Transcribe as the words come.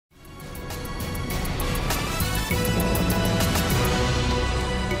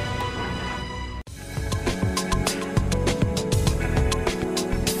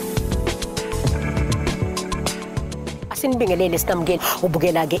sinibingelele sinamukele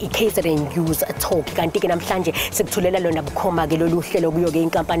ubukela ke i-catering news talk kanti ke namhlanje sikuthulela lona bukhoma ke lolu hlelo kuyo ke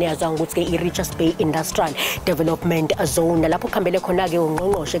inkampani yazwa ukuthi ke i-Richards Bay Industrial Development Zone lapho khambele khona ke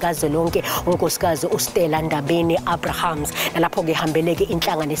ungqongqoshe kazwelonke unkosikazi uStella Ndabeni Abrahams nalapho ke hambele ke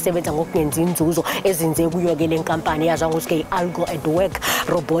inhlangano esebenza ngokungenza inzuzo ezinze kuyo ke lenkampani yazwa ukuthi ke i-Algo at Work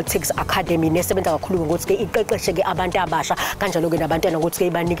Robotics Academy nesebenza kakhulu ukuthi ke iqeqeshe ke abantu abasha kanjalo ke nabantwana ukuthi ke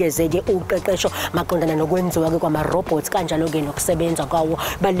ibanikeze ke uqeqesho maqondana nokwenziwa ke kwama robots kanjalo ke nokusebenza kwawo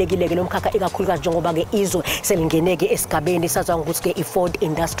balekile ke lomkhakha ikakhulukazi njengoba ke izwe selingeneke esigabeni sazwa ukuthi ke i-Fourth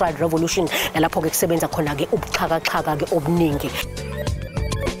Industrial Revolution nalapho ke kusebenza khona ke ubuxhakaxhaka ke obuningi.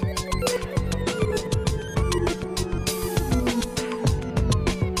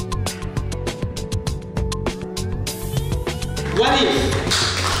 What if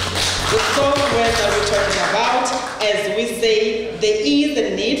the software that we're talking about, as we say, there is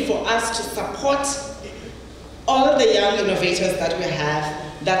a need for us to support all the young innovators that we have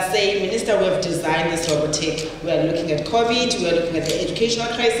that say, Minister, we have designed this robotic. We are looking at COVID, we are looking at the educational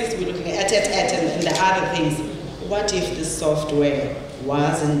crisis, we're looking at and the other things. What if the software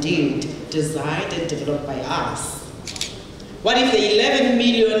was indeed designed and developed by us? What if the 11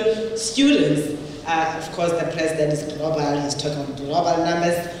 million students, of course the president is global, he's talking about global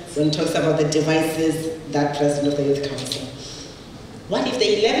numbers when he talks about the devices, that president of the Youth Council. What if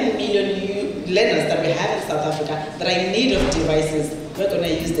the 11 million learners that we have in South Africa that are in need of devices, we're going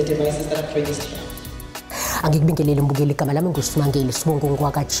to use the devices that are produced here? Angikubingelele mbukeli igama lami nguSimangele Sibongo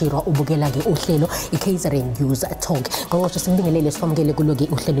ngwakachirwa ubukela ke uhlelo i-catering news talk. Ngqongqoshe sibingelele sifamukele kuloke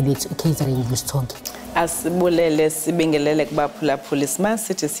uhlelo lethu i-catering news talk. Asibulele sibingelele kubaphulaphuli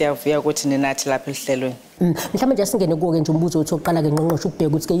sithi siyavuya ukuthi ninathi lapha ehlelweni. Mhlawumbe nje singene kuwo ke nje umbuzo othi oqala ke ngqongqoshe ukubheka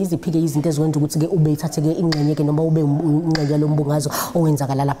ukuthi ke iziphi ke izinto ezikwenza ukuthi ke ube ithathe ke ingxenye ke noma ube ingxenye lombungazo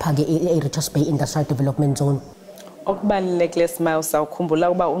owenzakala lapha ke e-Richards Bay Industrial Development Zone. Okubalulekile Smile sawukhumbula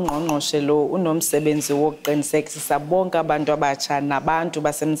ukuba ungqongqoshe lo unomsebenzi wokuqinisekisa bonke abantu abatsha nabantu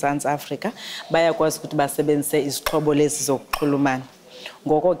baseMzantsi Afrika bayakwazi ukuthi basebenzise izixhobo lezi zokuxhulumana.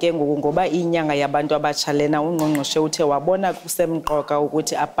 Ngoko ke ngoba inyanga yabantu abatsha lena ungqongqoshe uthe wabona kusemqoka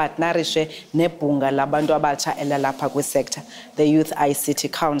ukuthi apartnerishe nebhunga labantu abatsha elalapha kwisector the Youth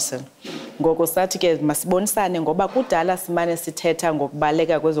ICT Council. Ngoko sathi ke masibonisane ngoba kudala simane sithetha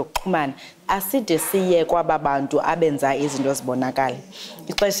ngokubaleka kwezokuxhumana aside siye kwababantu abenza izinto zibonakala.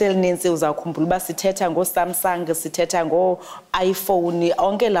 Ixesha elininzi uzakhumbula uba sithetha ngoSamsung, sithetha ngoiPhone,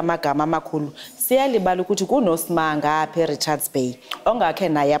 onke lamagama amakhulu. Siyalibala ukuthi kunoSimanga apha eRichards Bay ongakhe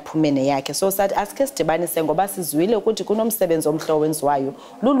naye aphumene yakhe. So sathi asike sidibanise ngoba sizwile ukuthi kunomsebenzi omhlo wenziwayo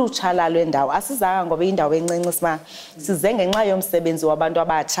lulutshala lwendawo asizanga ngoba indawo encinci sima size ngenxa yomsebenzi wabantu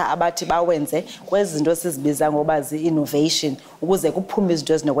abatsha abathi bawenze kwezinto sizibiza ngoba zi-innovation ukuze kuphume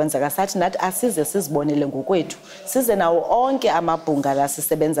izinto ezinokwenzeka. Sathi nathi asize sizibonele ngokwethu size nawo onke amabhunga la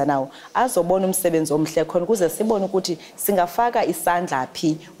sisebenza nawo azobona umsebenzi omhle khona ukuze sibone ukuthi singafaka isandla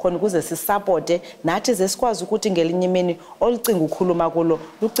phi khona ukuze sisupporte nathi zesikwazi ukuthi ngelinye imini olucinga ukukhuluma kulo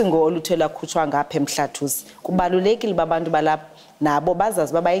lucingo oluthela khutshwa ngapha eMhlathuzi. Kubalulekile babantu balapha nabo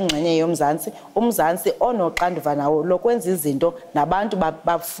bazazi baba ingxenye yomzantsi umzantsi onoxanduva nawo lokwenza izinto nabantu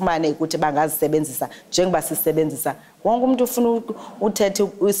bafumane ukuthi bangazisebenzisa njengoba sisebenzisa wonke umuntu ufuna uthethe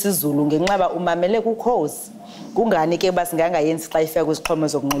isiZulu ngenxaba umamele kukhozi kungani ke basingangayenzi xa ifika kwizixhomo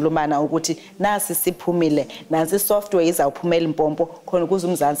zokunxulumana ukuthi nasi siphumile nansi software izawuphumela impompo khona ukuze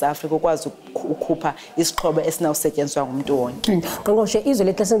umzantsi Afrika ukwazi ukukhupha isixhobo esinawusetyenziswa ngumuntu wonke. Ngqongqoshe izwe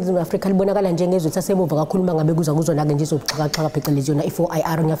lethu laseNingizimu Afrika libonakala njengezwe sasemuva kakhulu mangabe kuza kuzona ke nje zobuxhakaxhaka phecelezi yona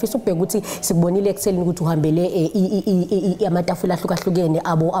i4IR. Ngiyafisa ukubheka ukuthi sikubonile ekutheleni ukuthi uhambele amatafula ahlukahlukene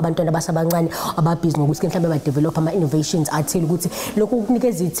abo abantwana basabancane ababhizi ngokuthi mhlawumbe ba develop ama innovations athile ukuthi lokhu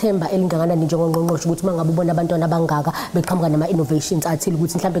kunikeza ithemba elingakanani njengongqongqoshe ukuthi mangabe ubona abantwana abangaka beqhamuka nama innovations athile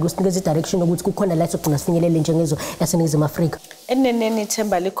ukuthi mhlawumbe kusinikeza i-direction ukuthi kukhona la sogcina sifinyelele njengezwe laseNingizimu Afrika. Eneneni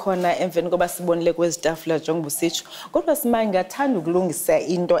ithemba likhona emveni koba sibonile kwezitafula njengoba usitsho kodwa simanje ngathanda ukulungisa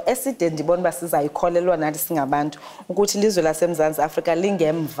into eside ndibona basizayikholelwa nathi singabantu ukuthi ilizwe laseMzantsi Afrika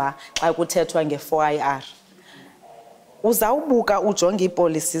lingemva xa kuthethwa nge4IR. Uzawubuka ujonge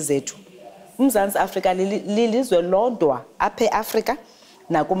ipolicy zethu uMzantsi Afrika lilizwe lodwa apha eAfrika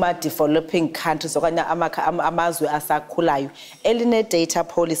nakuma developing countries okanye amazwe asakhulayo eline data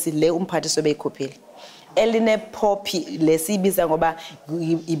policy le umphathiswa beyikhuphile. eline POPI lesibiza ngoba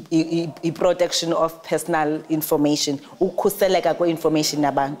i-protection of personal information, ukhuseleka kwe-information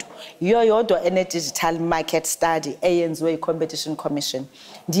nabantu. Yiyo yodwa ene-digital market study eyenziwe i-Competition Commission.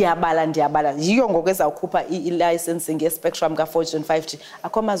 Ndiyabala. Yiyo ngokwezawukhupha i-licensing ye-spectrum ka-4G and 5G.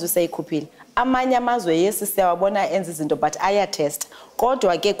 Akho amazwe seyikhuphile. Amanye amazwe yesi siyawabona enza izinto but ayatest.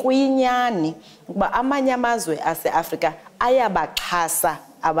 Kodwa ke kuyinyani ukuba amanye amazwe ase-Afrika ayabaxhasa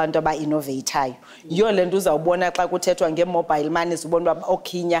abantu aba-innovatayo. Yiyo le nto uzawubona xa kuthethwa nge-mobile money ubona uba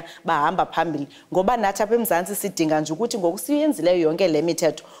okhinya bahamba phambili. Ngoba nathi apha eMzantsi sidinga nje ukuthi ngoku siyenzileyo yonke le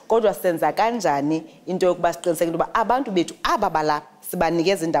mithetho, kodwa senza kanjani into yokuba siqinisekile uba abantu bethu aba balapha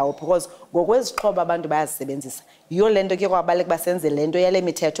sibanikeza indawo because ngokwezixhobo abantu bayazisebenzisa. Yiyo le nto ke kwabaleka uba senze le nto yale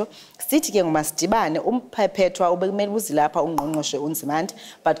mithetho. Sithi ke ngumasidibane umphephethwa ubekumele uzile apha ungqongqoshe uNzimande,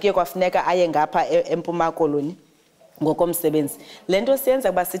 but ke kwafuneka aye ngapha eMpuma Koloni ngokomsebenzi. Le nto siyenza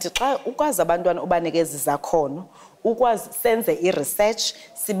kuba sithi xa ukwazi abantwana ubanikeza izakhono, ukwazi senze i-research,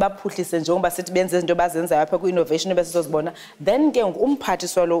 sibaphuhlise njengoba sithi benze izinto bazenzayo apha kwi-innovation ebesizozibona, then ke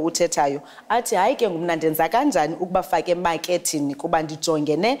umphathiswa lo uthethayo athi hayi ke mna ndenza kanjani ukuba fake emarketini kuba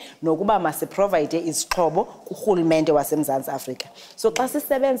ndijongene nokuba masiprovide izixhobo kurhulumente waseMzantsi Afrika. So xa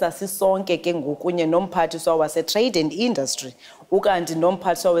sisebenza sisonke ke ngokunye nomphathiswa wase-trade and industry ukanti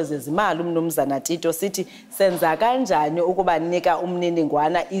nomphathiswa wezezimali umnumzana Tito sithi senza kanjani ukubanika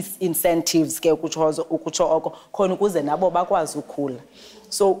umniningwana incentives ke ukutsho oko khona ukuze nabo bakwazi ukukhula.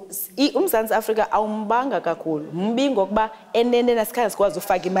 So uMzantsi Afrika awumbanga kakhulu, mbi ngokuba enene nasikhathi sikwazi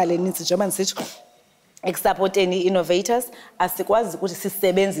ufaka imali eninzi njengoba ndisitsho ekusupporteni i-innovators, asikwazi ukuthi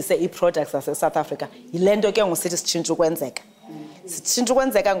sisebenzise i-products zase-South Africa. Yile nto ke ngusithi sitshintshe ukwenzeka. Sitshintshe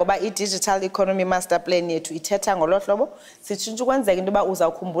ukwenzeka ngoba i-Digital Economy Master Plan yethu ithetha ngolo hlobo. Sitshintshe ukwenzeka into yoba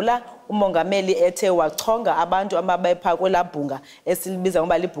uzawukhumbula umongameli ethe wachonga abantu amabepha kwelabhunga esilibiza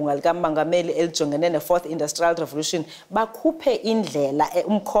ngoba libhunga likamongameli elijongene ne-4th Industrial Revolution, bakhuphe indlela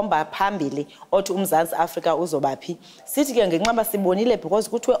umkhomba phambili othi uMzantsi Afrika uzobaphi. Sithi ke ngenxaba sibonile because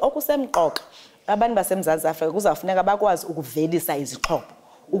kuthiwe okusemqoka abantu baseMzantsi Afrika kuzawufuneka bakwazi ukuvelisa izixhobo.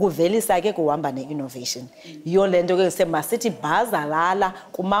 Ukuvelisa ke kuhamba ne-innovation. Yiyo le nto ke semasithi bhazalala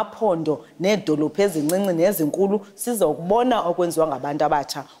kumaphondo needolophu ezincinci nezinkulu sizokubona okwenziwa ngabantu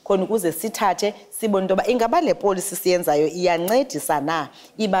abatsha khona ukuze sithathe sibone into yoba ingaba le policy siyenzayo iyancedisa na,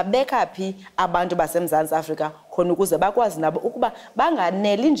 ibabeka phi abantu baseMzantsi Afrika khona ukuze bakwazi nabo ukuba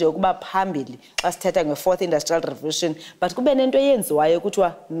banganeli nje ukuba phambili xa sithetha nge-4th Industrial Revolution but kube nento eyenziwayo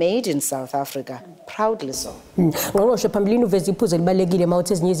kuthiwa made in South Africa, proudly so. Ngqongqoshe phambilini uveze iphuzo libalekile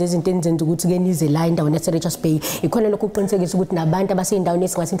mawuthi ezinye izinto enzenza ukuthi ke nize la endaweni yaseRichards Bay ikhona lokho ukuqinisekisa ukuthi nabantu abaseyindaweni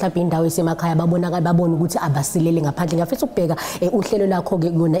esingathi mhlawumbe indawo esemakhaya babone ukuthi abasilele ngaphandle. Ngafisa ukubheka uhlelo lakho ke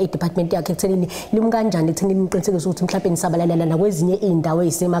yona i-department yakhe ekuthenini limkanjani ekuthenini niqinisekise ukuthi mhlawumbe nisabalalana nakwezinye indawo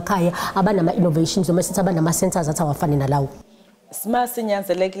ezisemakhaya abanama innovations noma sithi abanama centers athi awafane nalawo.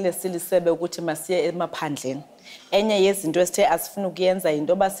 Sinyanzelekile silisebe ukuthi masiye emaphandleni. Enye yezinto esithe asifuna ukuyenza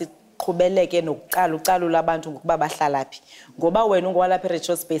into yoba siqhubeleke nokucalula abantu ngokuba bahlala phi. Ngoba wena ungowalapha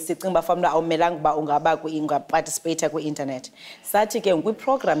eRichards Bay sicinga uba famla awumelanga uba ungaparticipate kwi-internet. Sathi ke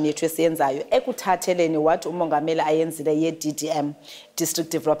kwi-program yethu esiyenzayo ekuthatheleni wathi umongameli ayenzile ye-DDM,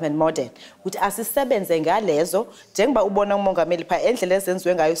 District Development Model, ukuthi asisebenze ngalezo njengoba ubona umongameli pha endlela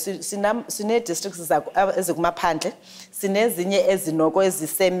ezenziwe ngayo sine-districts ezikumaphandle, sinezinye ezinoko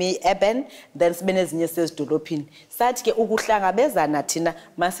ezisemi-urban, then sibe nezinye sezidolophini. Sathi ke ukuhlangabezana thina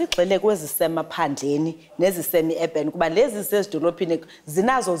masigxile kwezisemaphandleni nezisemi-urban kuba lezi sezidolophini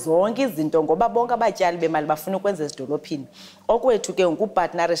zinazo zonke izinto ngoba bonke abatyali bemali bafuna ukwenza ezidolophini. Okwethu ke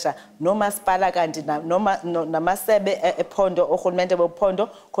ukupartnerisha nomasipala kanti namasebe ephondo orhulumente bephondo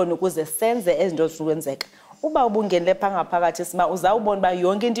khona ukuze senze ezinto zikwenzeka. Uba ubungenele phangaphakathi sima uzawubona uba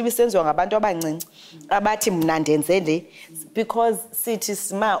yonke into ibisenziwa ngabantu abancinci abathi mna ndenze le because sithi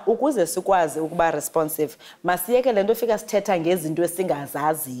sima ukuze sikwazi ukuba responsive masiyeke le nto fika sithetha ngezinto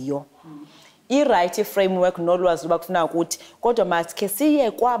esingazaziyo. I-right framework nolwazi luba kufuna ukuthi kodwa masikhe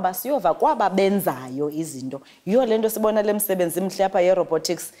siye kwaba siyova kwaba benzayo izinto. Yiyo le nto sibona le msebenzi imhle apha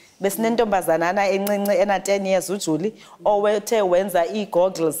ye-robotics besinentombazanana encinci ena-10 years uJulie owethe wenza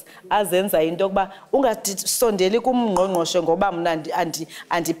ii-goggles azenza into yokuba ungasondeli kumngqongqoshe ngoba mna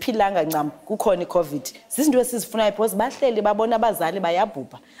andiphilanga ncam kukhona i-COVID. Zizinto esizifunayo because bahleli babona abazali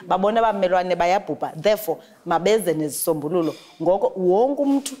bayabhubha, babona abamelwane bayabhubha, therefore mabeze nezisombululo. Ngoko wonke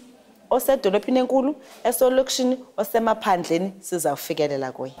umntu osedolophini enkulu esolokishini osemaphandleni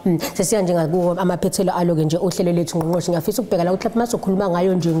sizawufikelela kuye. Sesiya njengakuwo amaphethelo aloke nje ohlelo lethu ngqongqoshe ngiyafisa ukubheka la uhlaphi masokhuluma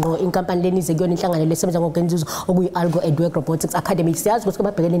ngayo nje ngqo inkampani lenize kuyona inhlangano lesebenza ngokwenzuzo okuyi-Algo Edward Robotics Academy. Siyazi ukuthi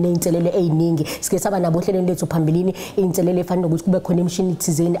babhekene ney'nselelo ey'ningi sike saba nabo ohlelweni lethu phambilini iy'nselelo ey'fana nokuthi kube khona imishini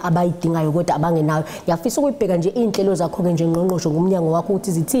thizeni abayidingayo kodwa abangenayo. Ngiyafisa ukuyibheka nje iy'nhlelo zakho-ke nje ngqongqoshe ngomnyango wakho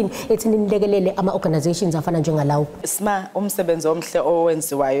ukuthi zithini ethini nilekelele ama-organizations afana njengalawo. Sima umsebenzi omhle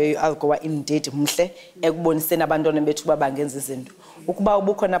owenziwayo i-Algo wa indeed mhle ekuboniseni abantwana bethu ukuba bangenza izinto. Ukuba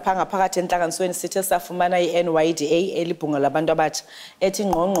ubukhona phakathi enhlanganisweni sithe safumana i-NYDA elibhunga labantu abatsha ethi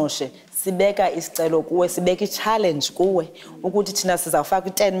ngqongqoshe sibeka isicelo kuwe, sibeka i-challenge kuwe ukuthi thina sizawufaka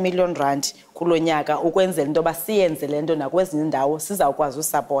i-10 million rand kulonyaka ukwenzela into yoba siyenze le nto nakwezinye indawo sizawukwazi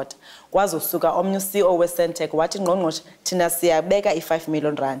usapota. Kwazi usuka omnye u-CEO we-Centec wathi ngqongqoshe thina siyabeka i-5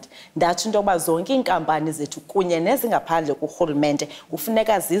 million rand. Ndatsho into yoba zonke iinkampani zethu kunye nezingaphandle kurhulumente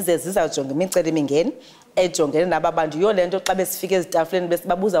kufuneka zizawujonga imicelimingeni ejongene naba bantu. Yiyo le nto xa besifika ezitafuleni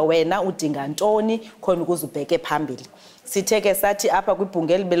besibabuza wena udinga ntoni khona ukuze ubheke phambili. Sithe ke sathi apha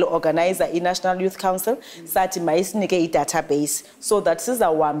kwibhunga elibe-organizer i-National Youth Council sathi mayisinike i-database so that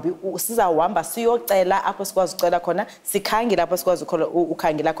sizawuhamba siyocela apho sikwazi ucela khona, sikhangela apho sikwazi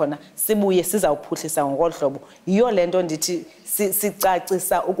ukhangela khona, sibuye sizawuphuhlisa ngokolu hlobo. Yiyo le nto ndithi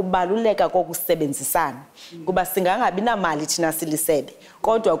sicacisa ukubaluleka kokusebenzisana kuba singangabi namali thina silisebe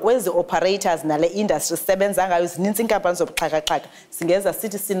kodwa kwezi operators nale industry sisebenza ngayo zininzi iinkampani zobuxhakaxhaka singeza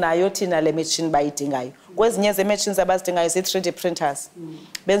sithi sinayo thina le machine bayidingayo. Kwezinye ze-machines abazidingayo zii-3D printers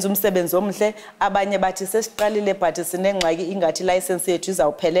benza umsebenzi omhle. Abanye bathi sesiqalile but sinengxaki ingathi ilayisensi yethu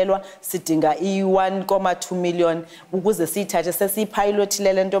izawuphelelwa sidinga i-1.2 million ukuze siyithathe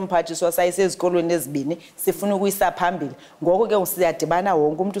sesiyipilotile le nto mphathiswa sayisezikolweni ezibini sifuna ukuyisa phambili. Ngoko ke siyadibana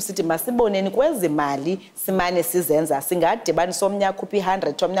wonke umuntu sithi masiboneni kwezi mali simane sizenza singadibani somnye akhuphe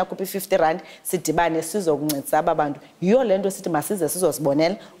 100 omnye akhuphe 50 rand sidibane sizokuncedisa aba bantu. Yiyo le nto sithi masize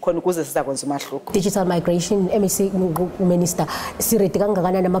sizosibonela khona ukuze sizakwenza umahluko. Digital migration, MEC Minister, siredi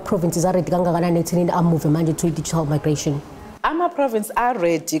kangakanani ama-provinces aredi kangakanani ethini amove manje to digital migration? Ama-province are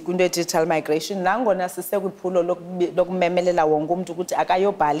ready kwinto digital migration nangona sisekwiphulo lokumemelela wonke umuntu ukuthi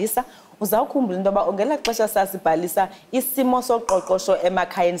akayobhalisa. Uzawukhumbula into yoba ngela xesha sasibhalisa isimo soqoqosho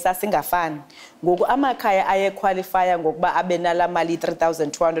emakhayeni sasingafani. Ngoku amakhaya ayequalifya ngokuba abe nala mali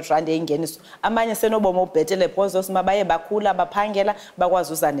 3,200 rand eyingeniso. Amanye senobomo obhetele phozo sima baye bakhula baphangela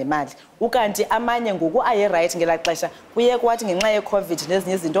bakwazi uza nemali. Ukanti amanye ngoku aye right ngela xesha kuye kwathi ngenxa ye-COVID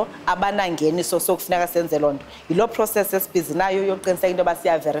nezinye izinto abanangeniso sokufuneka senze loo nto. Yilo process esibhizi nayo yokuqiniseka into yoba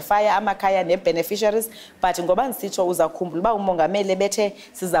siyaverifya amakhaya ne-beneficiaries but ngoba ndisitsho uzawukhumbula uba umongameli bethe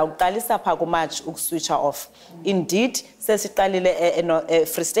sizawuqalisa pha kuMarch ukuswitcha off. Indeed sesiqalile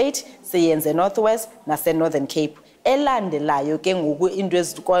Free State siyenze Northwest nase-Northern Cape. Elandelayo ke ngoku into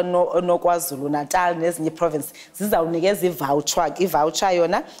ezikwanokwaZulu Natal nezinye province zizawunikeza i-voucher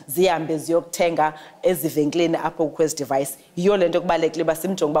yona zihambe ziyokuthenga ezivenkileni apho kukwezi device. Yiyo le nto kubalekile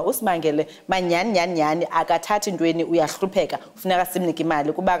basimjonge uba usimangele manyani akathathi intweni uyahlupheka ufuneka simnike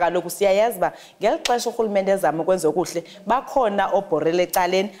imali kuba kaloku siyayazi uba ngeli xesha urhulumente ezama ukwenza okuhle bakhona obhorele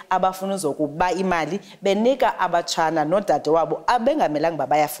ecaleni abafuna uzokuba imali benika abatshana nodade wabo abengamelanga uba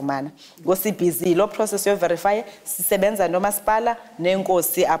bayafumana. Ngosibhizi lo process yoverify sisebenza nomasipala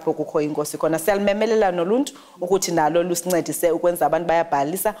nenkosi apho kukho inkosi khona. Siyalimemelela noluntu ukuthi nalo lusincedise ukwenza abantu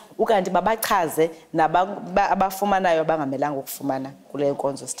bayabhalisa ukanti babachaze abafumanayo bangamelanga ukufumana kule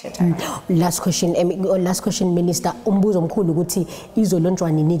nkonzo sithethayo. Last question Minister, umbuzo omkhulu ukuthi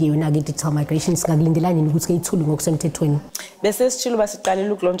izolonjwa ninike yona ke digital migration singakulindelani ukuthi ke ithulu ngokusemthethweni? Bese sithilo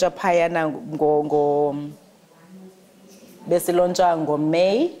basiqalela ukulontsha phayana besilontsha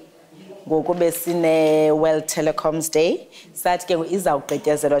ngoMay ngoku besine World Telecoms Day. Sathi ke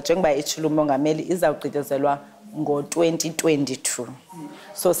izawugqityezelwa njengoba itshilo umongameli izawugqityezelwa ngo-2022.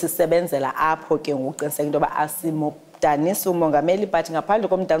 So sisebenzela apho ke ngokuqiniseka into yoba asimdanisi umongameli but ngaphandle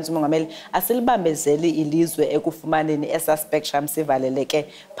komdanisi umongameli asilibambezeli ilizwe ekufumaneni esa spectrum sivaleleke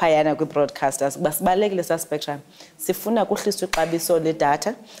phayana kwi-broadcasters. Kuba sibalulekile esa spectrum sifuna kuhliswa ixabiso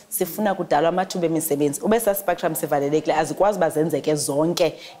ledatha, sifuna kudalwa amathuba emisebenzi. Ube esa spectrum sivalelekile azikwazi uba zenzeke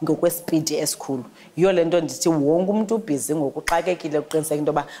zonke ngokwesipidi esikhulu. Yiyo le nto ndithi wonke umuntu ubhizi ngokuxakekile ukuqiniseka into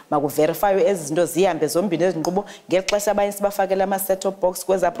yoba makuverifywe ezi zinto zihambe zombini ezinkqubo. Ngeli xesha abanye sibafakela ama-set-top box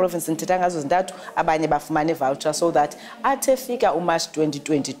kweza province ndithetha ngazo zintathu abanye bafumane i-voucher so that athe fika uMarch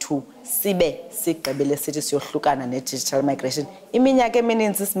 2022 sibe sigqibele sithi siyohlukana ne-digital migration. Iminyaka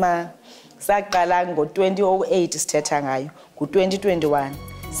emininzi saqala ngo-2008 sithetha ngayo, ngo-2021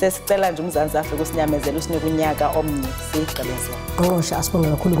 sesicela nje uMzantsi Afrika usinyamezela usinike unyaka omnye siyigqibezela. Ngqongqoshe asibonge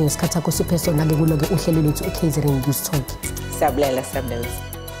kakhulu ngesikhathi sakho siphe sona-ke kulo-ke uhlelo lethu iKZN News Talk. Siyabulela.